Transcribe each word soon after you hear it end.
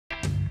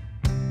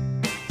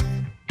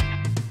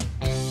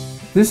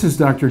This is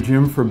Dr.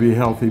 Jim for Be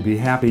Healthy, Be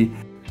Happy,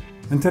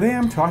 and today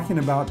I'm talking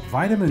about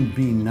vitamin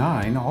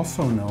B9,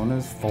 also known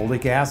as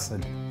folic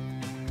acid.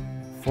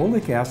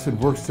 Folic acid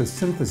works to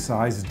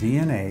synthesize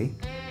DNA,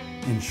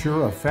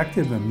 ensure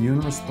effective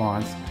immune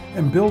response,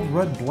 and build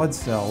red blood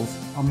cells,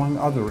 among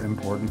other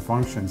important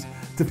functions.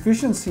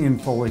 Deficiency in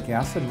folic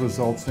acid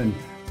results in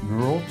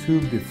neural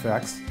tube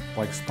defects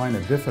like spina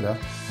bifida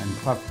and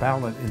cleft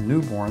palate in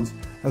newborns,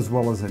 as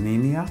well as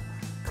anemia,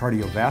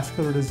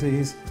 cardiovascular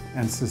disease,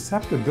 and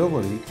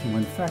susceptibility to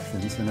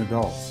infections in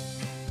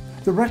adults.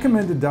 The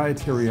recommended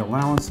dietary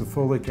allowance of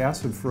folic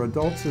acid for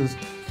adults is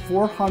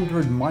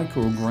 400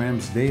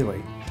 micrograms daily,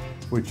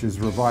 which is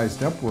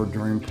revised upward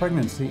during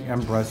pregnancy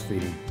and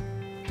breastfeeding.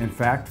 In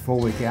fact,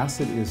 folic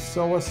acid is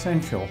so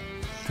essential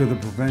to the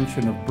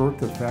prevention of birth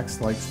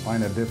defects like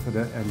spina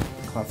bifida and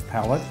cleft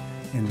palate.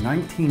 In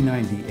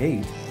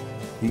 1998,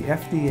 the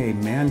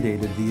FDA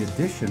mandated the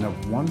addition of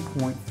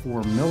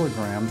 1.4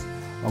 milligrams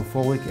of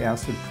folic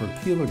acid per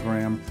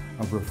kilogram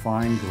of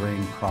refined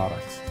grain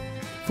products.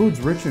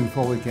 Foods rich in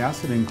folic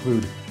acid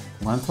include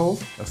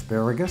lentils,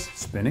 asparagus,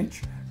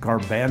 spinach,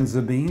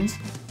 garbanzo beans,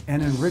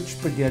 and enriched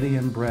spaghetti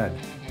and bread.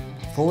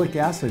 Folic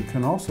acid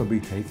can also be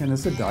taken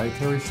as a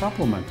dietary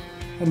supplement,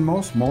 and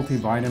most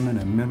multivitamin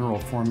and mineral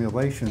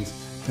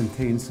formulations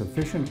contain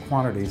sufficient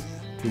quantities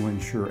to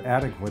ensure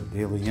adequate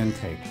daily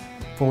intake.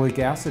 Folic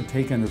acid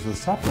taken as a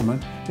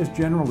supplement is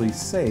generally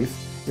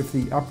safe if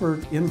the upper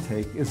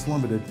intake is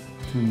limited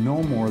to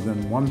no more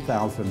than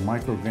 1,000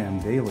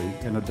 microgram daily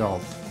in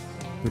adults.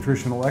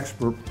 Nutritional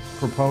experts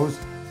propose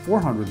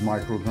 400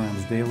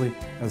 micrograms daily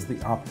as the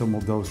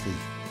optimal dosage.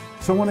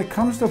 So when it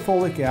comes to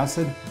folic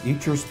acid,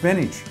 eat your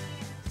spinach.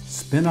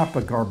 Spin up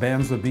a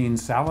garbanzo bean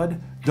salad,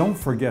 don't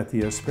forget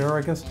the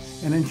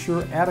asparagus, and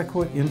ensure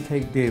adequate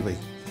intake daily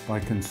by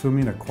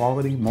consuming a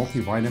quality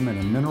multivitamin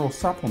and mineral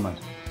supplement.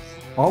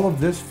 All of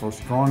this for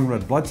strong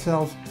red blood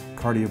cells,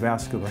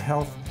 cardiovascular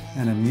health,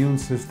 and immune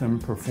system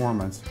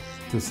performance,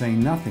 to say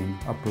nothing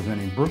of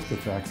preventing birth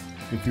defects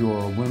if you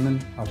are a woman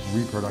of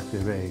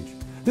reproductive age.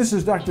 This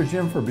is Dr.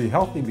 Jim for Be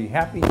Healthy, Be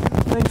Happy.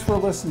 Thanks for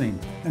listening,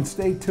 and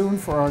stay tuned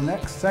for our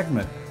next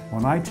segment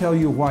when I tell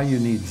you why you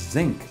need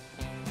zinc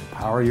to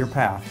power your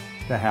path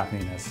to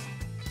happiness.